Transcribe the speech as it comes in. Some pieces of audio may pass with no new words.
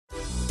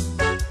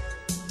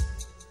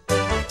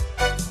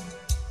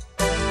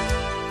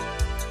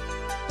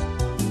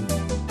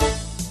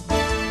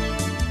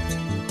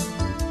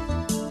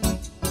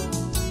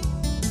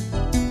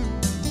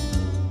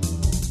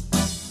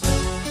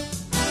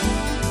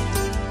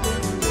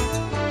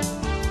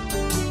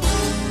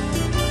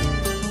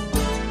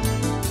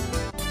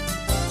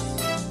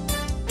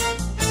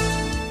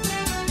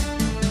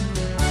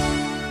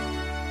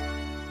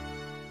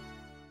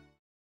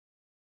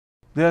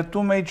There are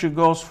two major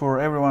goals for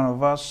every one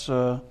of us,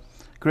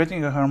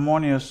 creating a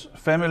harmonious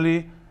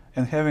family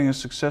and having a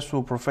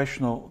successful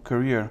professional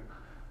career.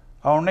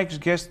 Our next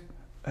guest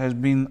has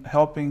been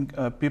helping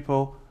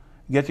people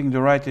getting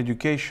the right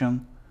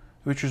education,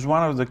 which is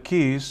one of the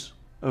keys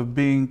of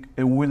being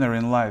a winner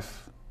in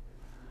life.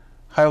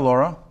 Hi,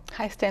 Laura.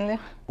 Hi, Stanley.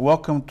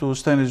 Welcome to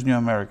Stanley's New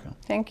America.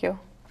 Thank you.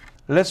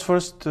 Let's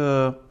first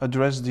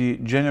address the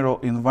general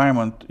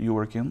environment you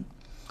work in.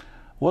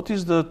 What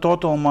is the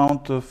total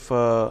amount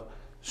of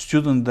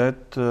student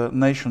debt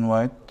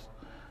nationwide?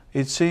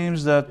 It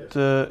seems that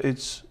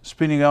it's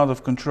spinning out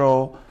of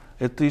control,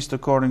 at least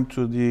according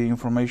to the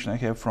information I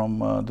have from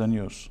the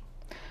news.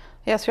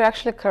 Yes, you're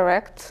actually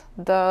correct.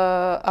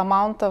 The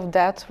amount of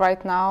debt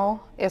right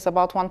now is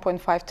about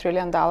 $1.5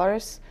 trillion.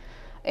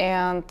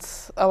 And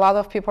a lot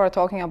of people are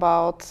talking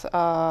about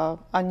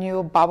a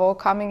new bubble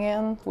coming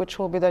in, which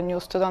will be the new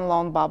student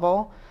loan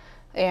bubble.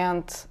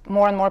 And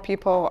more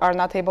people are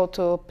not able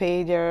to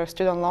pay their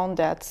student loan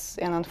debts.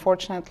 And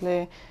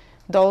unfortunately,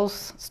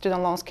 those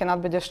student loans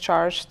cannot be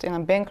discharged in a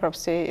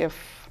bankruptcy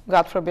if,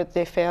 God forbid,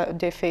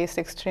 they face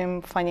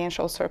extreme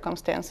financial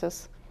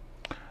circumstances.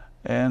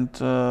 And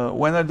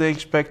when are they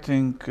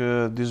expecting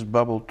this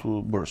bubble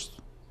to burst?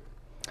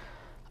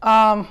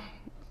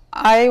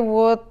 I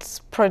would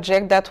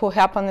project that will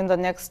happen in the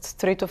next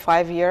 3 to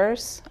 5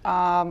 years.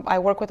 I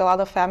work with a lot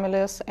of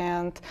families,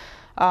 and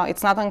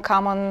it's not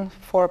uncommon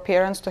for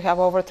parents to have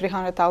over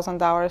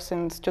 $300,000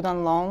 in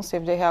student loans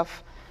if they have,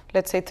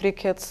 let's say, 3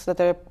 kids that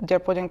they're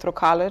putting through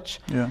college.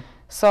 Yeah.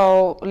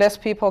 So less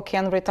people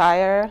cannot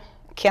retire,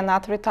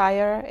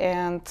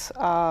 and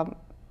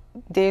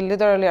they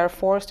literally are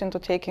forced into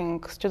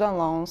taking student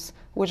loans,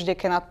 which they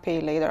cannot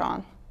pay later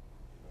on.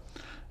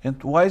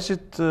 And why is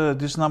it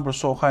this number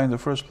so high in the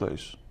first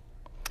place?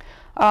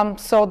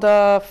 So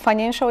the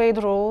financial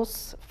aid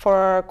rules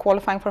for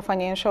qualifying for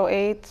financial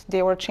aid,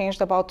 they were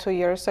changed about 2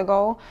 years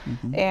ago.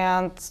 Mm-hmm.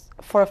 And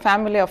for a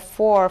family of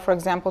 4, for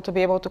example, to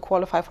be able to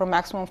qualify for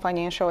maximum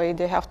financial aid,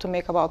 they have to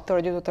make about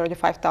 $30,000 to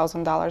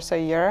 $35,000 a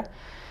year.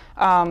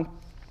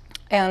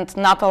 And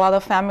not a lot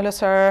of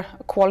families are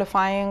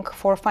qualifying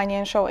for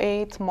financial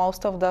aid.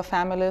 Most of the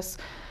families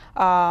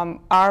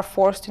are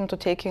forced into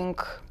taking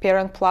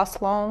Parent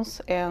Plus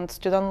loans and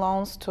student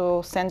loans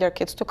to send their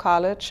kids to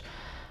college.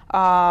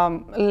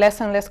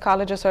 Less and less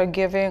colleges are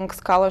giving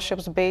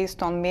scholarships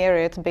based on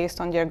merit,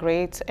 based on their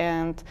grades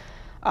and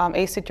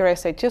ACT or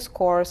SAT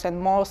scores, and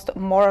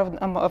more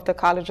of the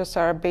colleges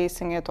are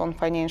basing it on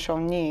financial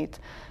need.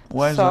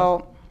 Why is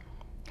that?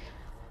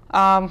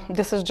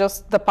 This is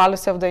just the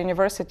policy of the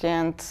university,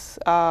 and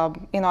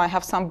I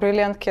have some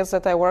brilliant kids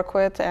that I work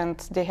with, and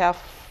they have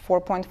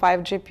 4.5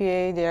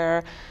 GPA.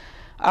 They're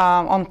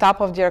on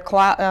top of their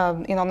class,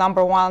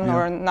 number 1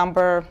 or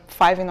number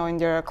 5, in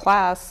their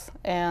class,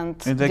 and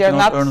they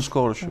cannot earn a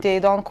scholarship. They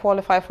don't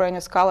qualify for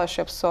any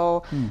scholarships,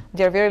 so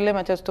they're very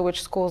limited to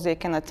which schools they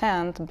can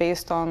attend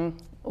based on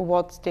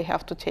what they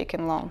have to take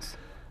in loans.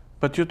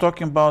 But you're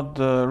talking about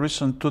the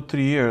recent 2-3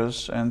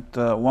 years, and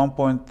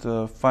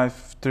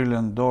 $1.5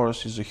 trillion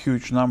is a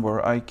huge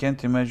number. I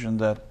can't imagine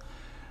that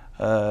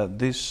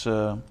this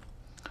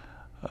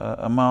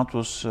amount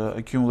was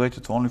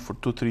accumulated only for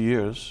 2-3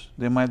 years.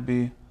 There might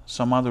be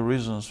some other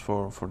reasons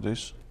for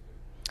this.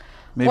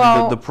 Maybe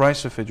the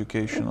price of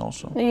education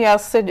also.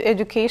 Yes,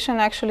 education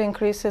actually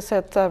increases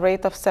at a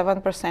rate of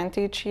 7%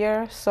 each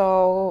year.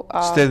 So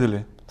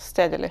steadily?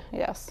 Steadily,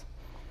 yes.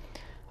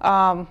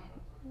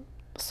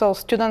 So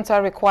students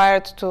are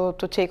required to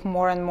take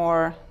more and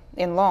more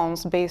in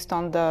loans based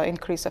on the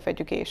increase of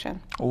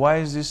education. Why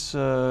is this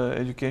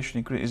education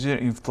increase? Is there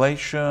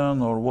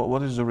inflation, or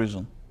what is the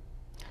reason?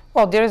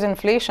 Well, there is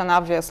inflation,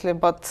 obviously,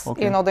 but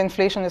the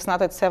inflation is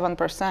not at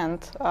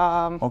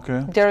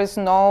 7%. There is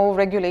no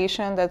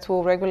regulation that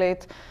will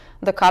regulate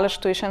the college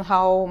tuition,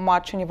 how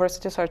much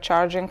universities are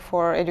charging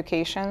for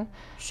education.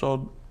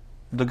 So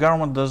the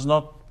government does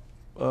not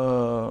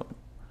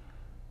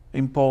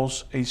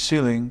impose a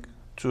ceiling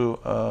to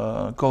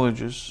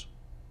colleges,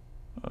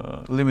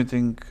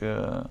 limiting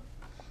the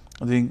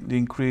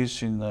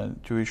increase in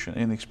tuition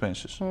in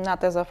expenses?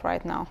 Not as of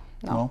right now,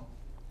 no.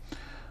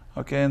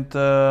 Okay, and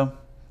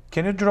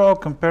can you draw a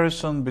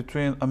comparison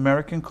between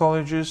American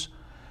colleges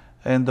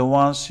and the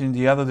ones in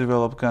the other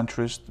developed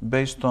countries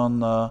based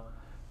on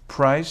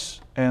price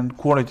and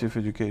quality of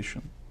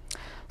education?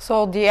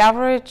 So the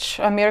average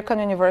American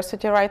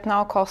university right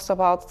now costs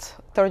about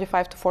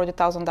 $35,000 to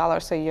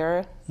 $40,000 a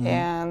year,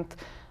 and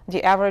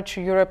the average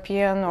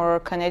European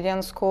or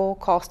Canadian school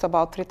costs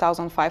about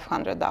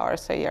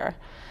 $3,500 a year.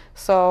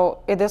 So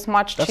it is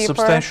much cheaper. That's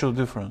substantial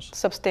difference.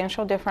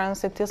 Substantial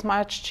difference. It is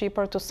much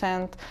cheaper to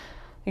send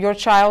your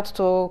child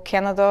to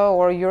Canada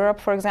or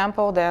Europe, for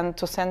example, than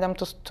to send them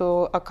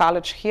to a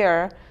college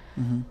here.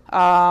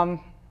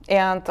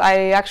 And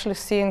I actually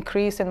see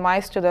increase in my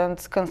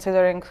students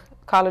considering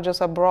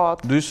colleges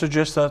abroad. Do you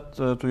suggest that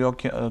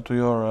to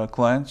your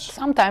clients?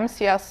 Sometimes,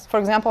 yes. For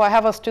example, I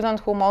have a student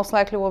who most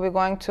likely will be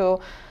going to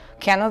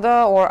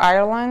Canada or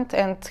Ireland,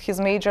 and his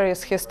major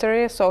is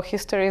history, so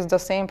history is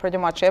the same pretty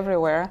much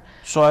everywhere.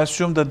 So I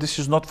assume that this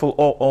is not for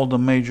all the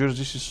majors,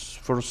 this is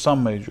for some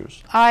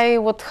majors. I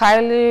would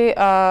highly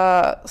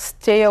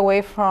stay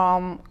away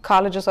from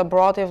colleges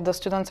abroad if the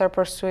students are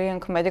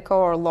pursuing medical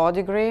or law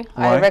degree.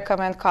 Why? I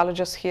recommend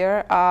colleges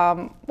here.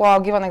 Well,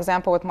 I'll give an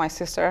example with my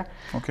sister.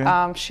 Okay.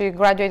 She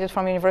graduated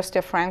from University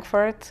of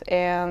Frankfurt,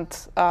 and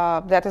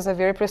that is a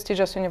very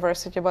prestigious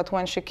university, but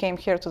when she came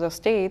here to the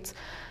States,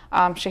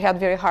 she had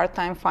very hard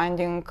time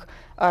finding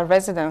a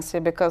residency,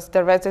 because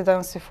the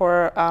residency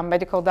for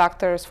medical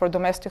doctors for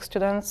domestic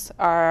students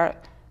are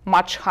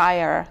much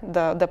higher,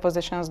 the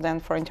positions, than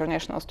for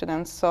international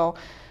students. So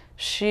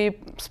she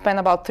spent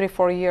about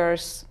 3-4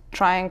 years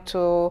trying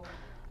to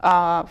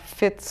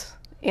fit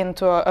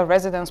into a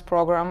residence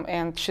program,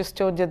 and she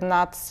still did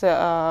not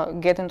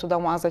get into the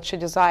ones that she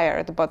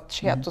desired, but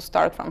she had to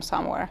start from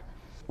somewhere.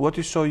 What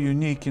is so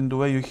unique in the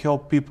way you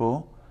help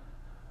people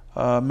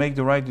make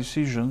the right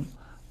decision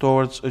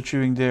towards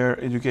achieving their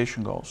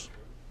education goals?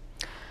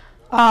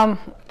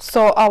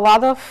 So a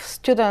lot of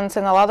students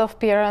and a lot of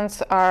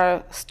parents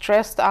are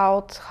stressed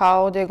out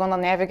how they're going to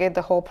navigate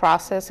the whole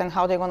process and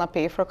how they're going to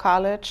pay for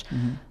college,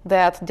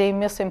 that they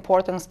miss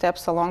important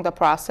steps along the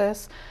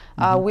process.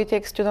 We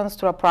take students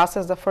through a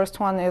process. The first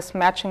one is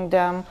matching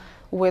them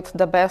with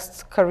the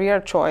best career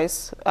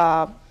choice,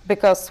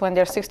 because when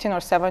they're 16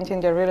 or 17,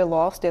 they're really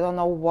lost. They don't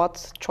know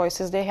what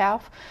choices they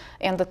have.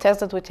 And the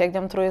test that we take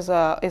them through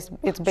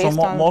it's based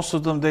on... Most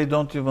of them, they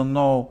don't even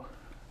know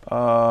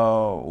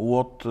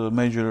what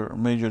major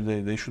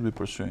they should be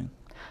pursuing.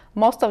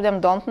 Most of them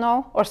don't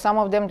know, or some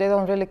of them, they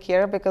don't really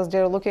care, because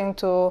they're looking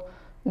to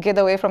get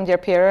away from their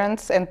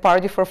parents and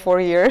party for 4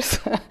 years.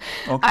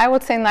 Okay. I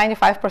would say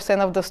 95%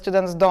 of the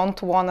students don't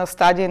want to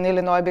study in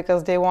Illinois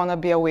because they want to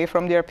be away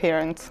from their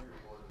parents.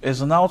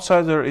 As an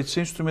outsider, it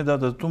seems to me that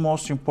the two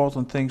most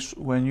important things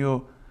when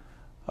you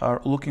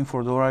are looking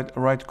for the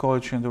right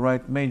college and the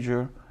right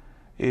major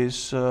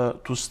is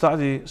to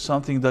study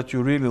something that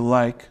you really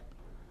like,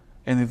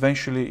 and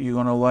eventually you're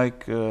going to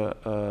like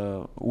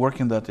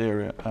work in that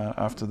area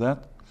after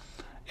that,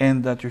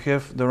 and that you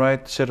have the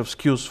right set of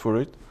skills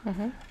for it.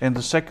 And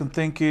the second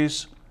thing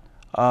is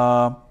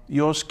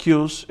your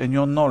skills and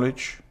your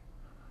knowledge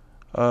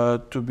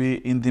to be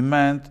in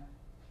demand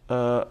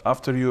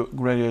after you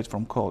graduate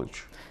from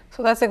college.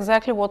 So that's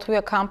exactly what we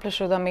accomplish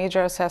with a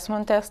major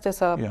assessment test.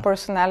 It's a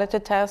personality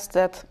test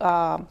that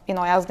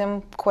asks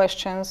them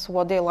questions,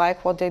 what they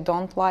like, what they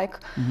don't like,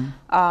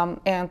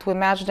 and we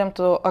match them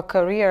to a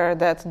career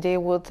that they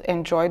would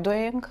enjoy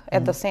doing.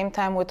 At the same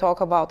time, we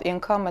talk about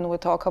income, and we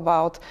talk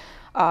about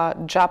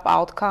job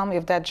outcome,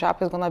 if that job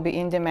is going to be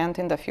in demand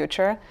in the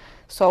future.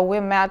 So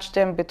we match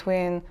them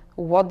between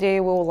what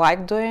they will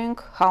like doing,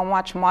 how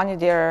much money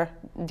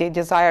they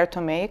desire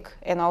to make,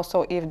 and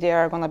also if they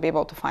are going to be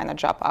able to find a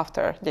job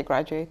after they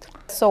graduate.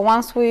 So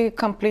once we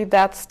complete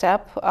that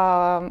step,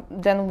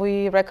 then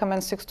we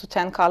recommend 6 to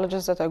 10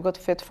 colleges that are a good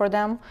fit for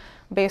them,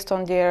 based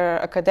on their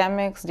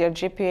academics, their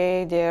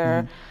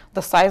GPA,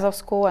 the size of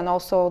school, and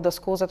also the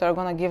schools that are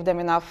going to give them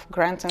enough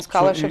grants and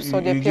scholarships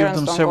so their parents don't go broke. You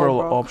give them several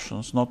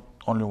options, not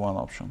only one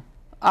option.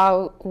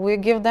 We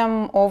give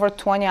them over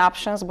 20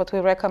 options, but we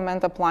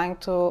recommend applying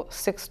to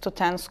 6 to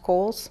 10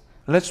 schools.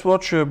 Let's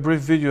watch a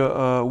brief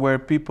video where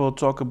people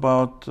talk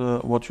about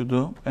what you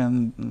do,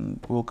 and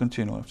we'll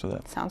continue after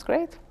that. Sounds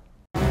great.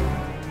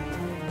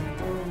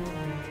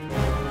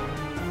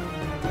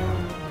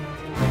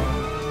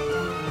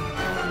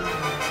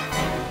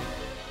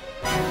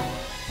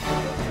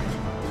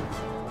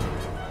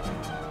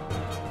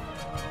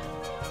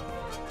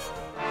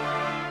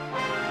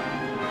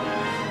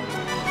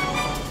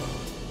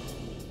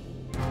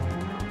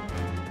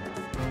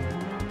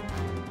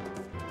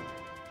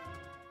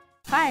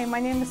 Hi, my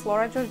name is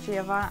Lora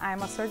Georgieva.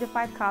 I'm a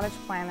certified college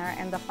planner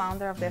and the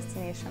founder of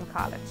Destination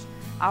College.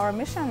 Our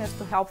mission is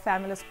to help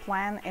families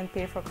plan and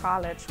pay for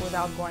college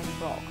without going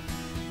broke.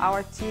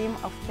 Our team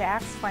of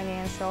tax,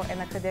 financial, and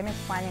academic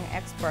planning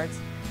experts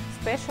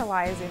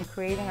specialize in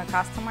creating a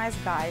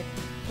customized guide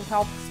to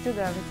help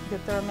students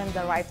determine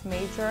the right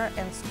major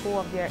and school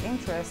of their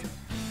interest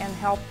and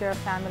help their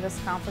families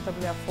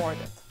comfortably afford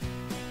it.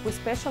 We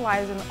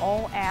specialize in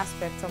all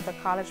aspects of the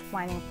college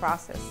planning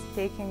process,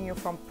 taking you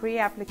from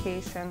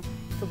pre-application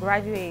to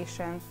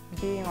graduation,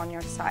 being on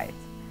your side.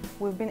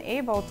 We've been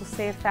able to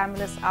save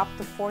families up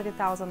to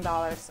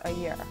 $40,000 a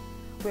year.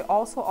 We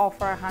also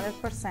offer a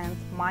 100%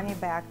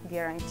 money-back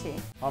guarantee.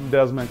 I'm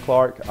Desmond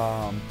Clark,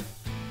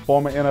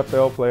 former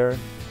NFL player,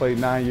 played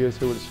 9 years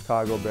here with the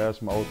Chicago Bears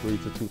from 2003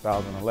 to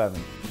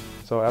 2011.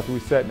 So after we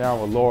sat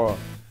down with Laura,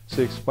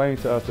 she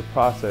explained to us the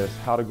process,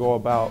 how to go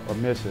about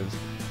admissions,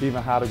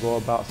 even how to go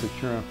about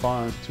securing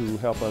funds to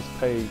help us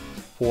pay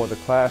for the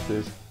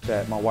classes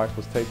that my wife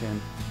was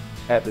taking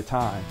at the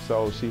time.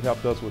 So she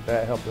helped us with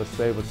that, helped us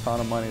save a ton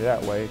of money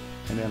that way,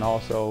 and then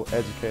also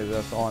educated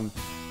us on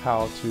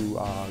how to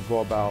go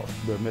about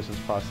the admissions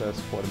process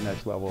for the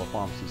next level of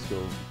pharmacy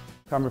school.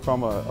 Coming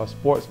from a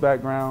sports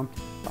background,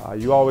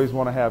 you always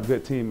want to have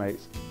good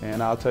teammates.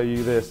 And I'll tell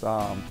you this,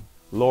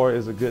 Lora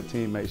is a good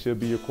teammate. She'll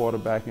be your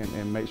quarterback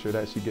and make sure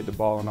that she get the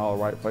ball in all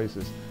the right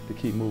places to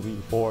keep moving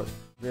you forward.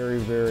 Very,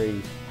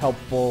 very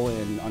helpful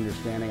and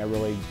understanding. I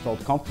really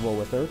felt comfortable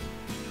with her.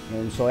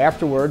 And so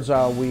afterwards,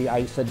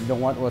 I said, you know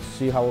what, let's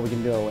see how we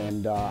can do.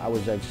 And I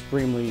was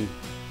extremely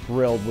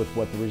thrilled with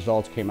what the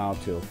results came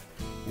out to.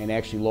 And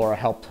actually, Lora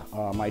helped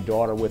my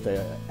daughter with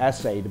an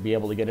essay to be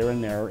able to get her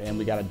in there, and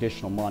we got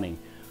additional money.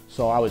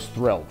 So I was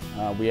thrilled.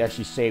 We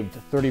actually saved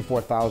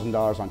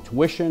 $34,000 on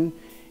tuition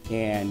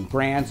and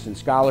grants and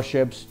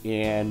scholarships.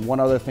 And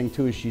one other thing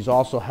too is she's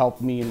also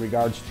helped me in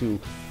regards to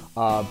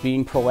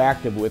being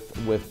proactive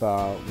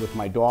with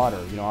my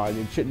daughter. You know,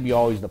 it shouldn't be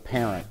always the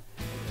parent.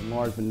 And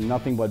Lora's been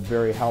nothing but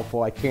very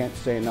helpful. I can't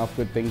say enough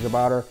good things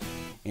about her.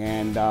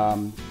 And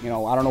you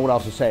know, I don't know what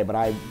else to say, but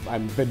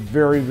I've been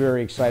very,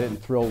 very excited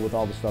and thrilled with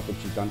all the stuff that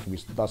she's done for me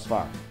thus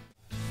far.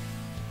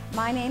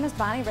 My name is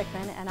Bonnie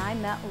Rickman, and I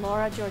met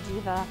Lora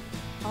Georgieva,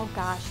 oh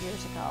gosh,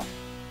 years ago.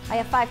 I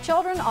have 5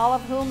 children, all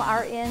of whom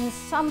are in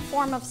some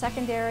form of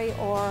secondary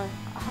or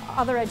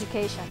other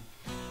education.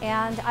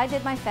 And I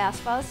did my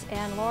FAFSA,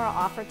 and Lora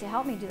offered to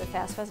help me do the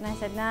FAFSA, and I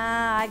said,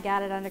 nah, I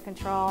got it under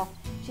control.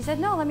 She said,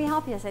 no, let me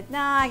help you. I said,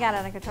 nah, I got it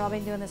under control. I've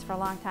been doing this for a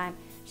long time.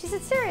 She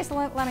said,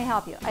 seriously, let me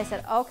help you. I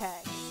said, okay,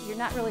 you're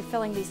not really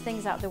filling these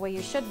things out the way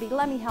you should be.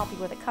 Let me help you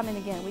with it. Come in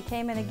again. We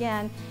came in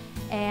again,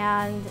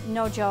 and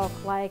no joke,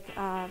 like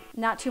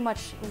not too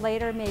much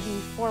later, maybe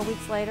 4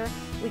 weeks later,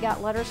 we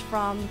got letters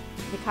from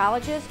the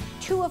colleges.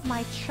 2 of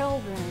my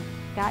children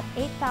got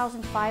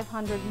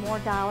 $8,500 more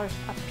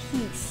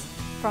apiece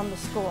from the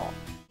school.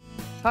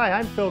 Hi,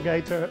 I'm Phil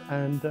Gator,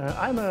 and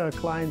I'm a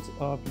client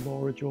of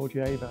Lora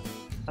Georgieva.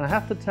 And I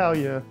have to tell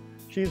you,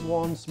 she's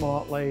one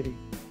smart lady.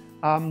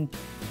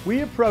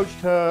 We approached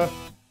her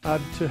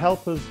to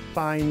help us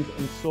find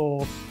and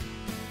source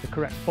the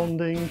correct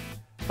funding,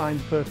 find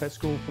the perfect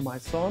school for my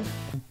son.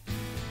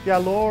 Yeah,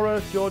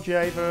 Lora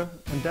Georgieva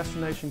and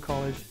Destination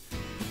College,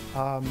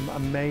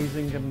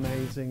 amazing,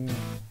 amazing,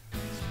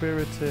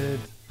 spirited,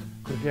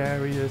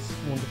 gregarious,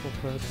 wonderful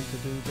person to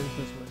do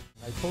business with.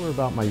 I told her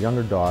about my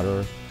younger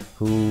daughter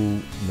who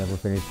never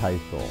finished high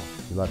school.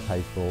 She left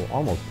high school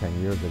almost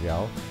 10 years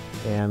ago.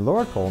 And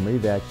Lora told me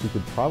that she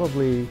could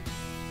probably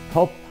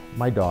help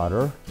my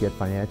daughter get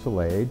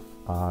financial aid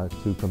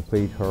to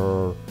complete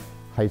her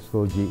high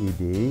school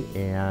GED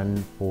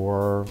and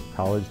for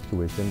college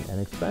tuition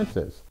and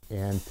expenses.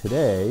 And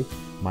today,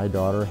 my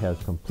daughter has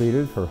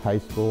completed her high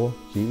school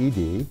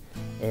GED,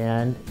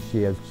 and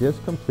she has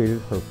just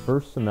completed her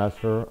first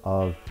semester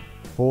of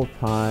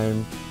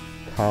full-time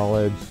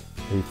college,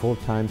 a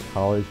full-time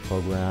college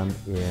program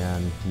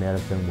in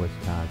Madison,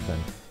 Wisconsin.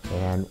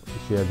 And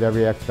she has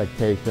every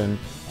expectation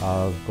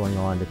of going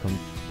on to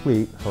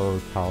complete her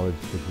college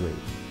degree.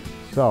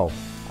 So,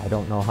 I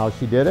don't know how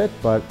she did it,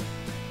 but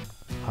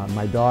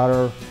my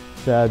daughter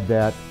said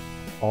that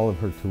all of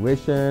her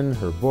tuition,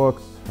 her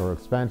books, her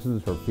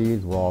expenses, her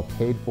fees were all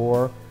paid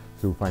for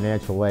through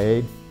financial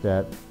aid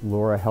that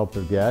Lora helped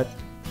her get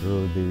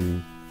through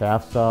the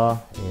FAFSA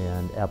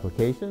and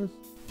applications.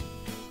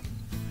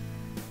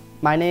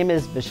 My name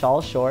is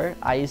Vishal Shore.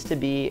 I used to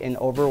be an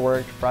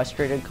overworked,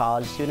 frustrated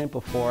college student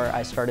before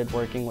I started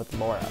working with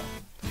Lora.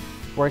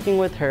 Working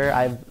with her,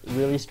 I've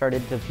really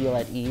started to feel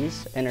at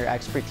ease, and her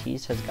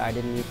expertise has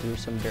guided me through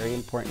some very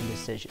important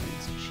decisions.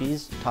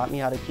 She's taught me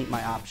how to keep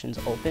my options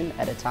open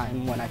at a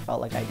time when I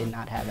felt like I did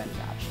not have any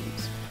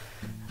options.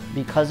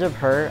 Because of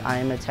her, I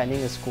am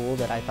attending a school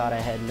that I thought I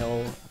had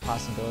no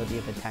possibility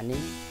of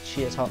attending.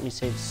 She has helped me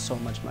save so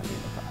much money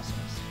in the process.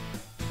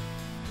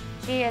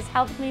 She has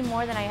helped me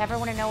more than I ever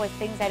want to know with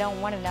things I don't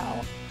want to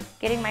know.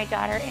 Getting my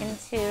daughter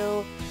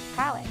into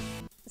college,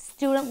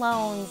 student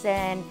loans,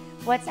 and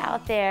what's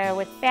out there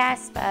with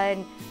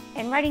FAFSA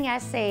and writing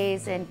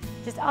essays and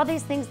just all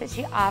these things that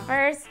she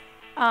offers.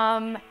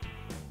 I'd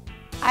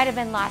have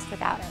been lost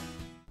without her.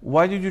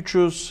 Why did you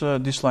choose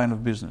this line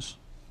of business?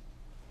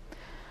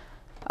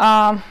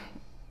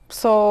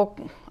 So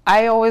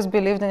I always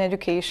believed in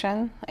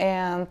education,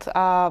 and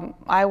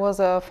I was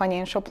a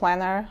financial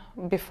planner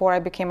before I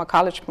became a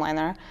college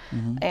planner.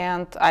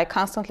 And I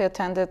constantly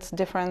attended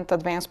different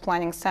advanced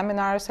planning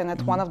seminars, and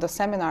at one of the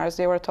seminars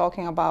they were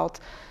talking about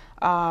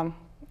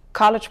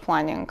college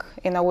planning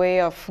in a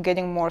way of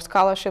getting more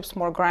scholarships,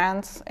 more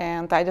grants,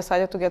 and I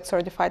decided to get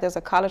certified as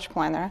a college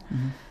planner.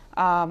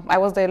 I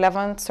was the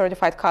 11th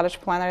certified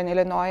college planner in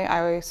Illinois.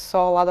 I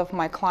saw a lot of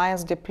my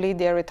clients deplete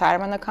their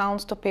retirement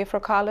accounts to pay for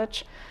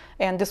college,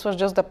 and this was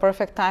just the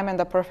perfect time and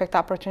the perfect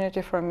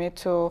opportunity for me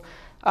to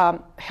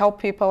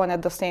help people and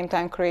at the same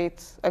time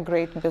create a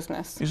great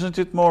business. Isn't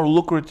it more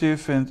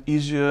lucrative and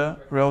easier,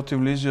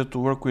 relatively easier to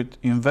work with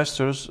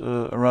investors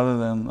rather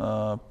than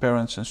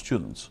parents and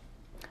students?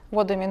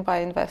 What do you mean by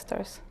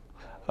investors?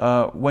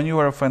 When you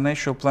are a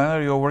financial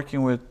planner, you're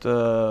working with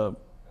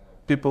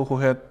people who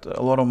had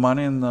a lot of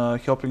money and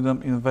helping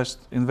them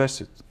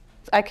invest it.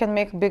 I can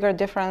make bigger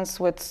difference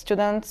with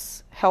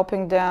students,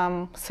 helping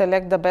them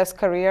select the best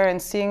career and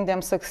seeing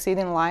them succeed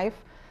in life.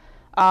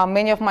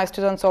 Many of my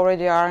students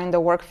already are in the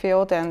work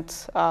field, and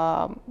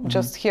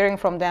just hearing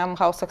from them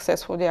how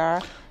successful they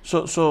are.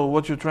 So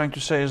what you're trying to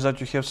say is that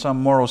you have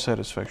some moral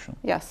satisfaction.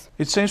 Yes.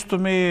 It seems to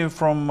me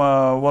from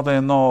what I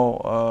know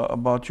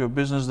about your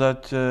business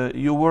that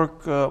you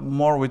work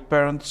more with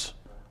parents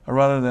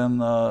rather than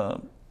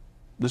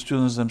the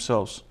students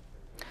themselves.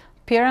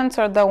 Parents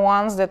are the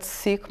ones that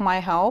seek my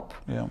help.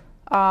 Yeah.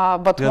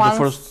 But They're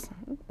once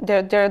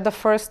they're the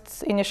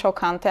first initial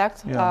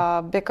contact,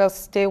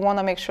 because they want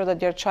to make sure that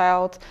their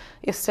child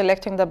is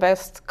selecting the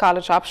best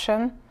college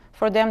option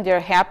for them. They're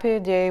happy,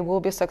 they will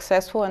be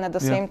successful, and at the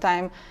same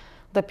time,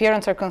 the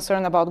parents are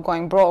concerned about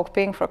going broke,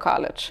 paying for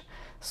college.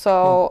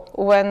 So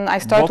when I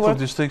start both of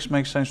these things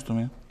make sense to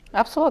me.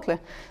 Absolutely.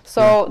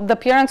 So the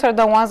parents are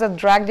the ones that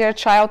drag their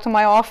child to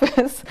my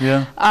office.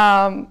 Yeah.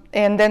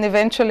 And then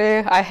eventually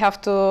I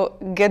have to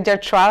get their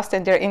trust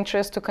and their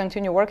interest to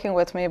continue working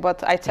with me.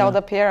 But I tell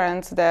the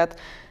parents that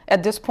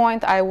at this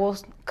point I will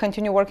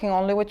continue working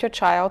only with your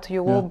child.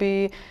 You will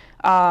be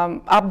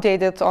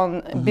updated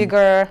on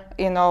bigger,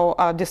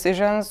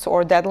 decisions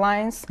or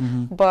deadlines.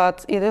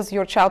 But it is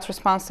your child's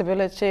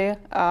responsibility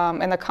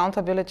and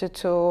accountability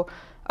to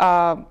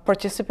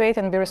participate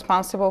and be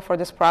responsible for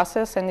this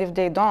process, and if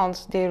they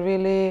don't, they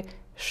really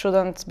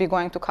shouldn't be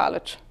going to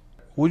college.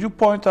 Would you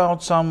point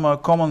out some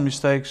common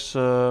mistakes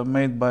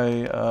made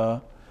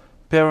by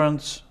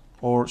parents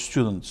or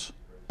students?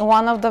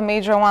 One of the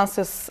major ones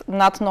is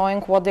not knowing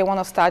what they want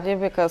to study,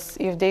 because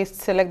if they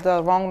select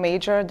the wrong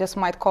major, this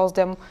might cost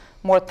them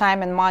more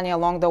time and money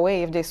along the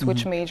way if they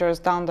switch majors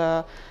down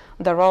the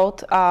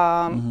road.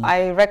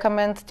 I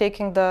recommend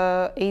taking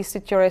the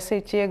ACT or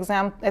SAT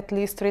exam at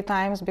least 3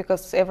 times,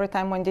 because every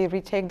time when they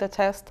retake the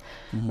test,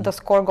 the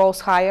score goes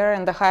higher,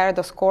 and the higher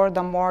the score,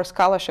 the more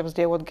scholarships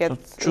they would get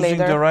So choosing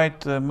later. the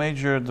right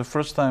major the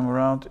first time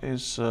around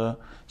is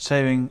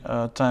saving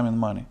time and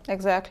money.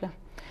 Exactly.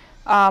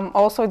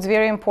 Also, it's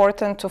very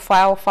important to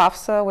file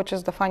FAFSA, which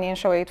is the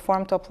financial aid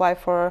form, to apply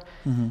for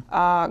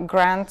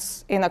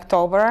grants in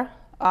October.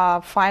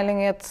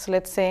 Filing it,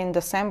 let's say in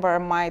December,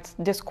 might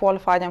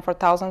disqualify them for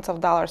thousands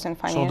of dollars in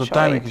financial aid. So the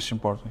timing is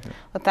important here.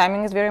 The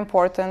timing is very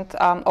important.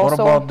 What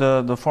about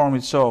the form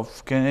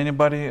itself? Can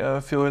anybody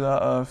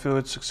fill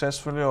it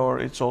successfully, or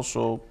it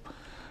also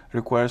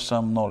requires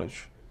some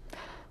knowledge?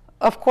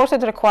 Of course,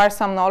 it requires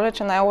some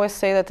knowledge, and I always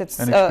say that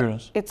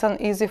it's an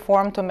easy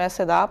form to mess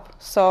it up.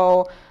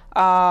 So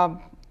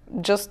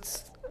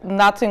just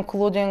not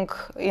including,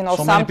 so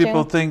something. Many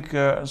people think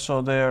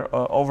so they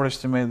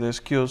overestimate their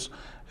skills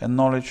and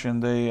knowledge,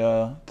 and they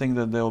think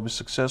that they will be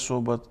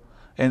successful, but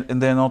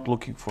and they're not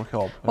looking for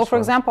help. Well, for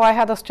example, I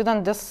had a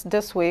student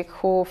this week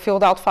who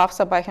filled out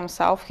FAFSA by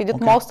himself. He did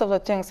most of the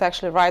things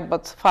actually right,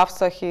 but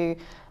FAFSA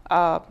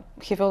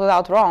he filled it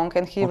out wrong,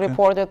 and he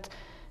reported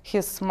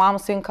his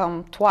mom's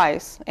income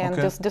twice, and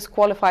this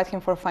disqualified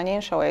him for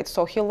financial aid.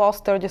 So he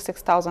lost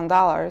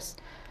 $36,000.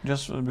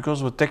 Just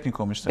because of a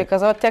technical mistake?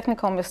 Because of a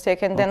technical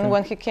mistake. And then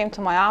when he came to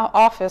my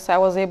office, I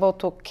was able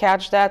to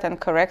catch that and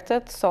correct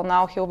it. So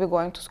now he'll be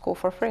going to school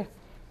for free.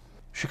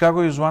 Chicago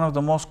is one of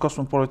the most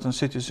cosmopolitan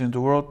cities in the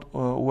world,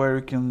 where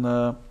you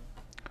can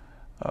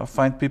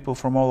find people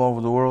from all over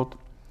the world.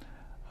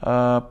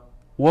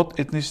 What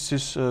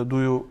ethnicities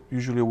do you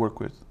usually work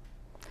with?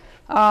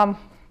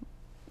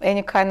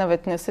 Any kind of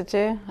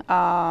ethnicity.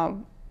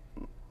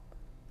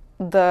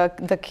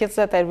 The kids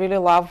that I really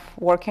love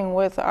working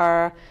with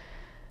are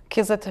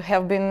kids that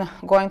have been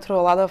going through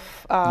a lot of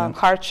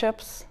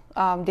hardships.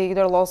 They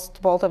either lost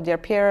both of their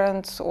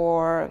parents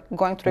or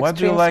going through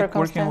extreme circumstances. Why do you like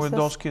working with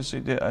those kids?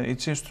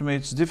 It seems to me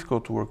it's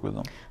difficult to work with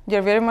them.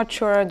 They're very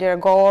mature, they're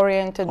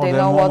goal-oriented, they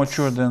know more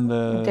mature than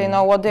they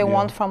know what they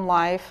want from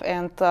life,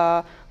 and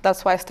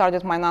that's why I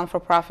started my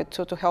non-for-profit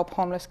too, to help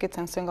homeless kids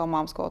and single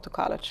moms go to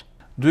college.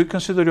 Do you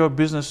consider your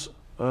business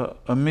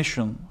a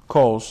mission,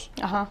 cause,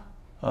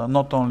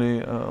 not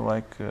only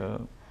like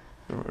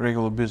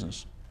regular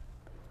business?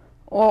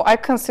 Well, I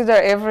consider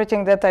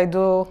everything that I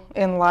do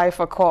in life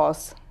a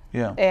cause.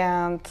 Yeah.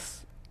 And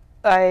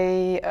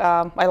I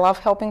love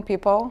helping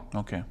people.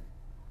 Okay.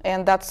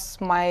 And that's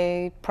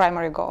my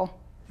primary goal.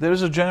 There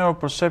is a general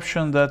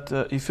perception that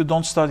if you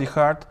don't study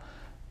hard,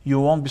 you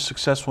won't be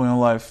successful in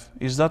life.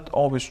 Is that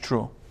always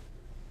true?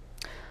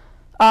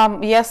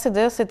 Yes, it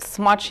is. It's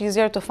much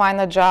easier to find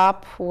a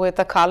job with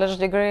a college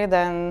degree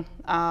than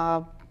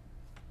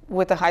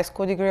with a high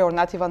school degree, or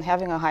not even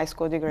having a high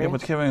school degree. Yeah,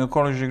 but having a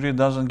college degree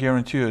doesn't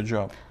guarantee you a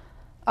job.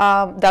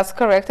 That's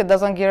correct. It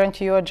doesn't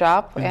guarantee you a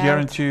job. It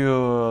guarantees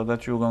you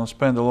that you're going to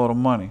spend a lot of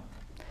money.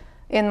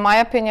 In my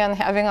opinion,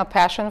 having a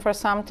passion for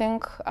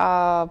something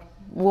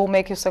will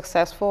make you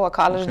successful. A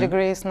college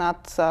degree is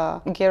not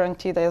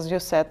guaranteed, as you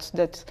said,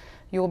 that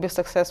you will be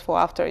successful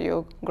after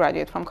you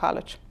graduate from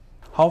college.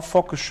 How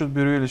focused should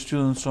be really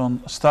students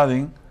on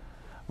studying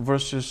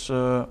versus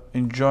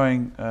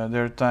enjoying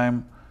their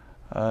time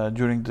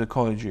during the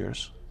college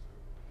years?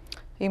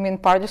 You mean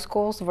party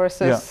schools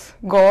versus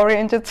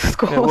goal-oriented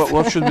schools? Yeah,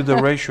 what should be the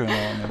ratio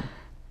now?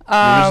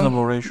 The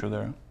reasonable ratio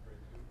there?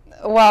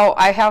 Well,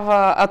 I have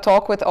a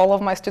talk with all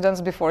of my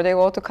students before they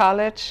go to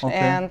college, Okay.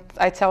 and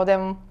I tell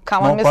them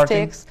common No partying?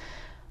 mistakes.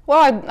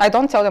 Well, I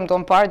don't tell them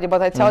don't party,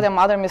 but I tell them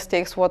other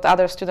mistakes what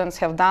other students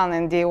have done,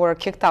 and they were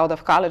kicked out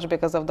of college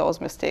because of those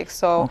mistakes.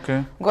 So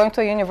Okay. going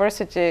to a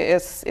university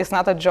is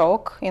not a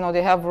joke. You know,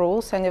 they have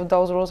rules, and if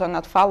those rules are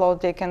not followed,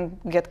 they can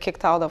get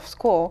kicked out of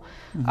school.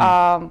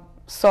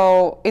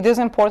 So it is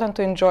important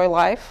to enjoy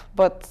life,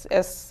 but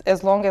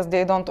as long as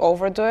they don't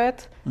overdo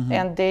it,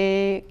 and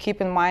they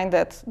keep in mind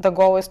that the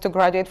goal is to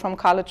graduate from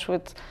college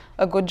with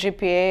a good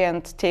GPA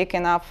and take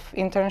enough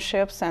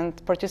internships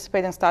and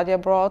participate in study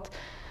abroad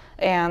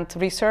and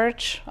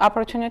research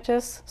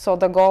opportunities. So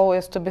the goal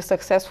is to be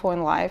successful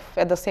in life.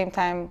 At the same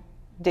time,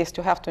 they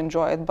still have to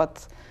enjoy it,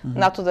 but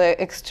not to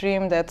the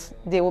extreme that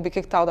they will be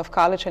kicked out of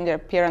college and their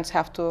parents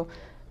have to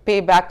pay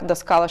back the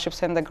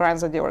scholarships and the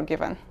grants that they were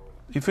given.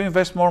 If you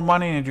invest more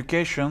money in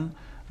education,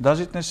 does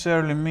it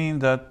necessarily mean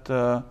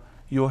that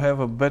you have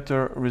a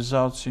better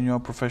results in your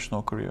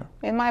professional career?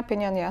 In my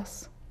opinion,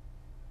 yes.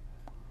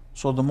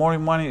 So the more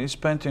money is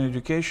spent in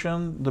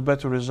education, the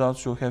better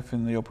results you'll have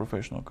in your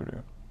professional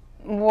career.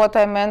 What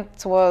I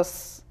meant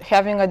was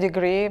having a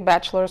degree,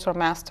 bachelor's or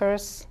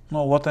master's.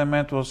 No, what I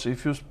meant was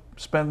if you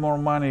spend more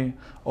money,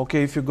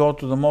 okay, if you go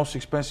to the most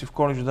expensive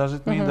college, does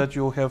it mean that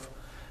you'll have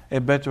a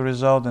better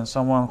result than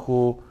someone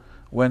who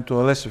went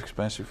to a less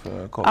expensive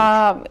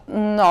college?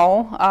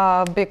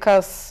 No,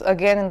 because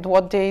again,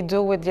 what they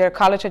do with their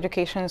college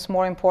education is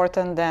more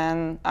important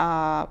than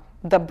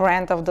the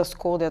brand of the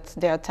school that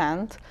they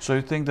attend. So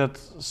you think that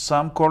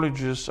some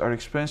colleges are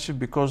expensive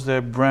because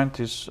their brand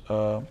is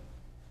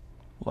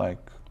like...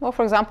 Well,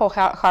 for example,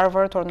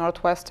 Harvard or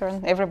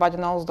Northwestern, everybody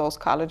knows those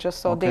colleges,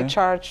 so they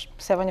charge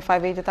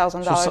 $75,000,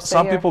 $80,000 a year.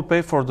 Some people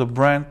pay for the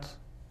brand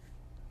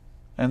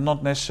and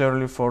not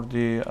necessarily for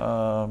the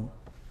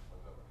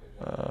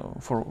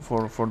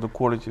for the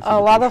quality of education. A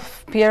lot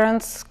of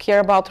parents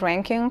care about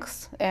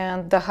rankings,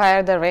 and the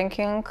higher the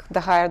ranking, the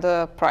higher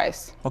the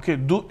price. Okay,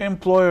 do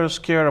employers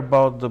care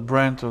about the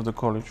brand of the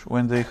college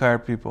when they hire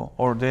people,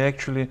 or they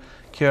actually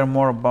care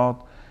more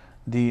about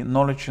the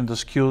knowledge and the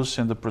skills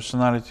and the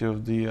personality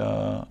of the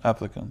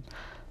applicant?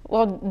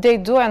 Well, they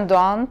do and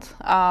don't.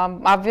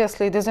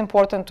 Obviously, it is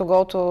important to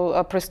go to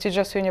a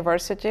prestigious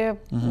university,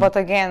 but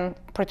again,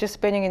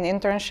 participating in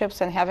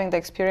internships and having the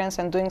experience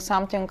and doing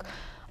something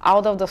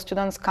out of the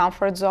student's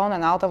comfort zone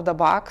and out of the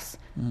box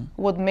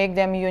would make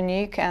them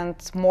unique and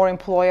more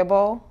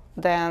employable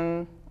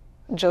than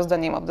just the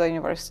name of the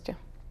university.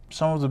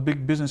 Some of the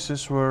big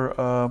businesses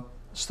were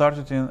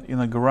started in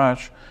a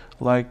garage,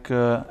 like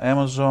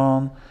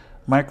Amazon,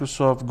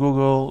 Microsoft,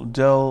 Google,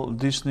 Dell,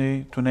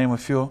 Disney, to name a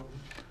few.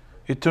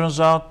 It turns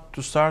out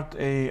to start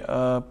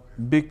a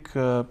big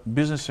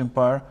business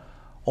empire,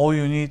 all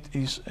you need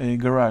is a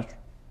garage.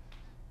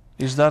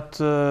 Is that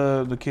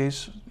the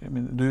case? I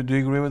mean, do you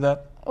agree with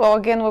that? Well,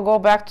 again, we go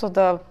back to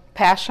the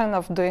passion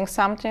of doing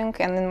something,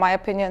 and in my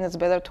opinion, it's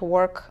better to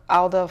work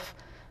out of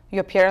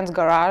your parents'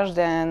 garage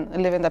than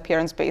live in the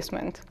parents'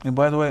 basement. And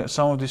by the way,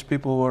 some of these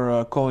people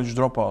were college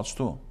dropouts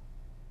too.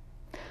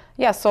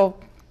 Yeah, so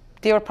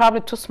they were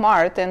probably too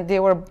smart and they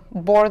were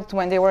bored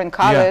when they were in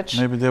college.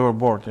 Yeah, maybe they were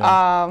bored.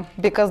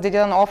 Because they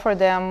didn't offer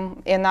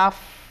them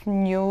enough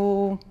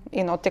new,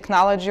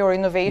 technology or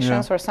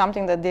innovations or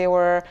something that they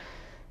were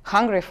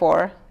hungry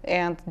for,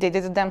 and they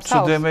did it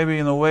themselves. So they're maybe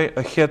in a way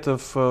ahead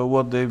of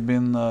what they've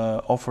been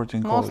offered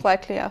in college. Most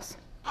likely, yes.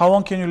 How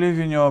long can you live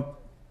in your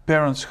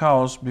parents'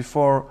 house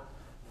before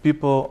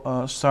people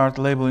start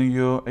labeling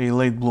you a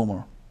late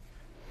bloomer?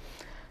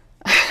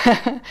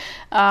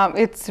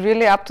 It's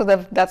really up to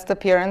that's the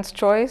parents'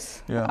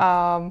 choice.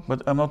 Yeah.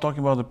 But I'm not talking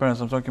about the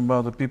parents, I'm talking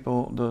about the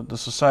people, the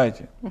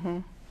society.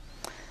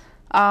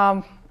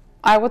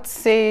 I would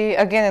say,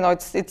 again,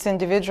 it's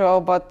individual,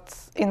 but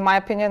in my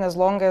opinion, as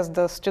long as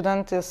the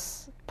student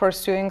is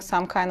pursuing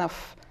some kind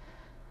of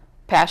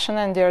passion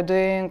and they're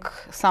doing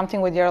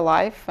something with their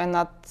life and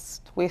not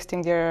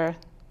wasting their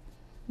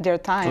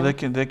time.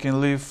 So they can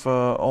live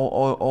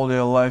all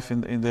their life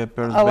in their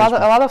parents'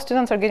 basement. A lot of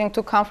students are getting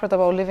too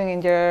comfortable living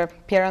in their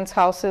parents'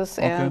 houses,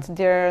 and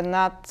they're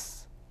not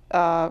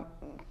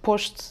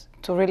pushed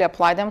to really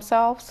apply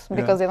themselves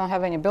because they don't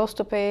have any bills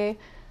to pay.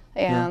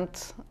 And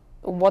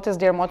what is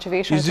their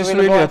motivation? Is this to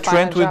really really go a and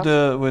find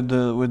trend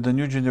with the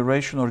new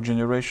generation or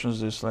generations?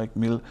 This like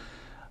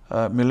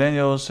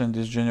millennials and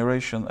this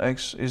Generation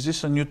X. Is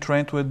this a new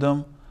trend with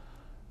them?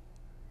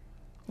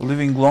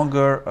 Living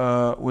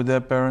longer with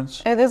their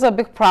parents? It is a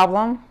big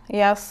problem,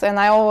 yes. And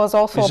I was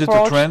also approached. Is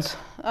it a trend?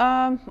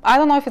 I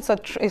don't know if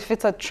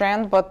it's a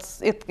trend, but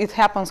it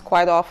happens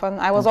quite often.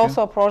 I was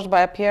also approached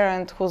by a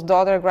parent whose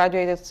daughter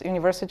graduated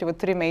university with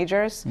 3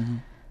 majors,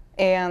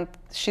 and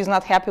she's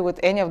not happy with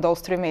any of those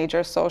 3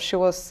 majors. So she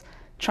was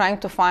trying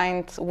to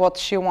find what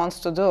she wants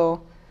to do.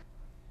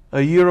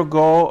 A year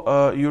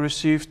ago, you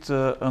received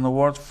an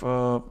award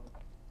from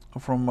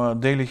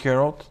Daily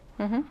Herald.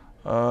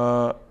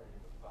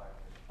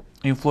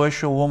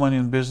 Influential woman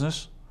in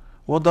business.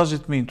 What does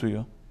it mean to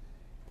you?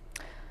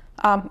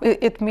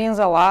 It means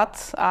a lot.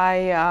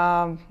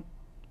 I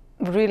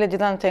really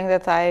didn't think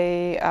that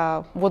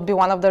I would be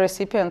one of the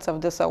recipients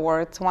of this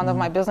award. One of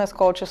my business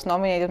coaches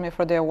nominated me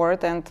for the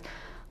award, and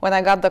when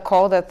I got the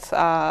call that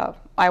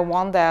I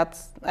won that,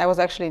 I was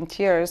actually in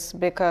tears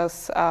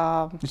because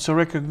it's a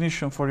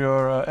recognition for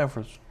your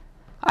efforts.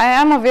 I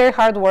am a very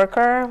hard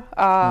worker.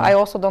 I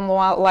also don't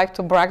like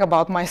to brag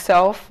about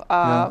myself,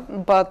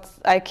 but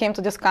I came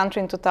to this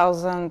country in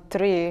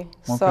 2003. Okay.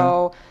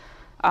 So,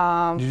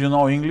 did you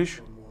know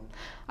English?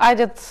 I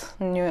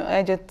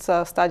did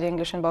study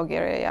English in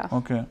Bulgaria. Yeah.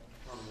 Okay.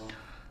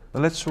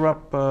 Let's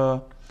wrap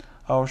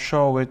our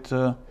show with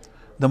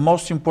the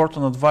most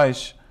important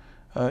advice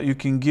you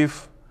can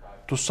give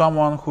to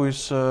someone who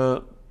is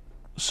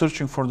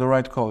searching for the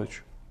right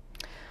college.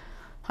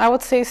 I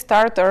would say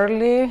start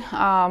early.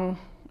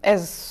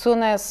 As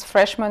soon as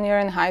freshman year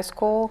in high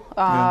school,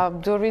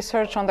 do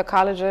research on the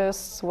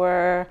colleges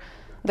where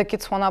the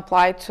kids want to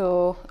apply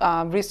to,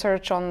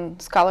 research on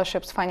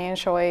scholarships,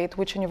 financial aid,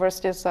 which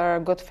universities are a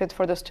good fit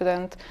for the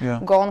student,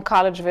 go on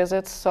college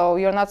visits, so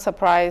you're not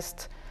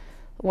surprised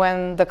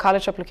when the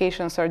college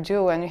applications are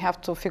due and you have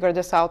to figure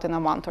this out in a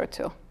month or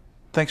two.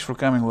 Thanks for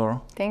coming,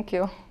 Lora. Thank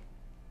you.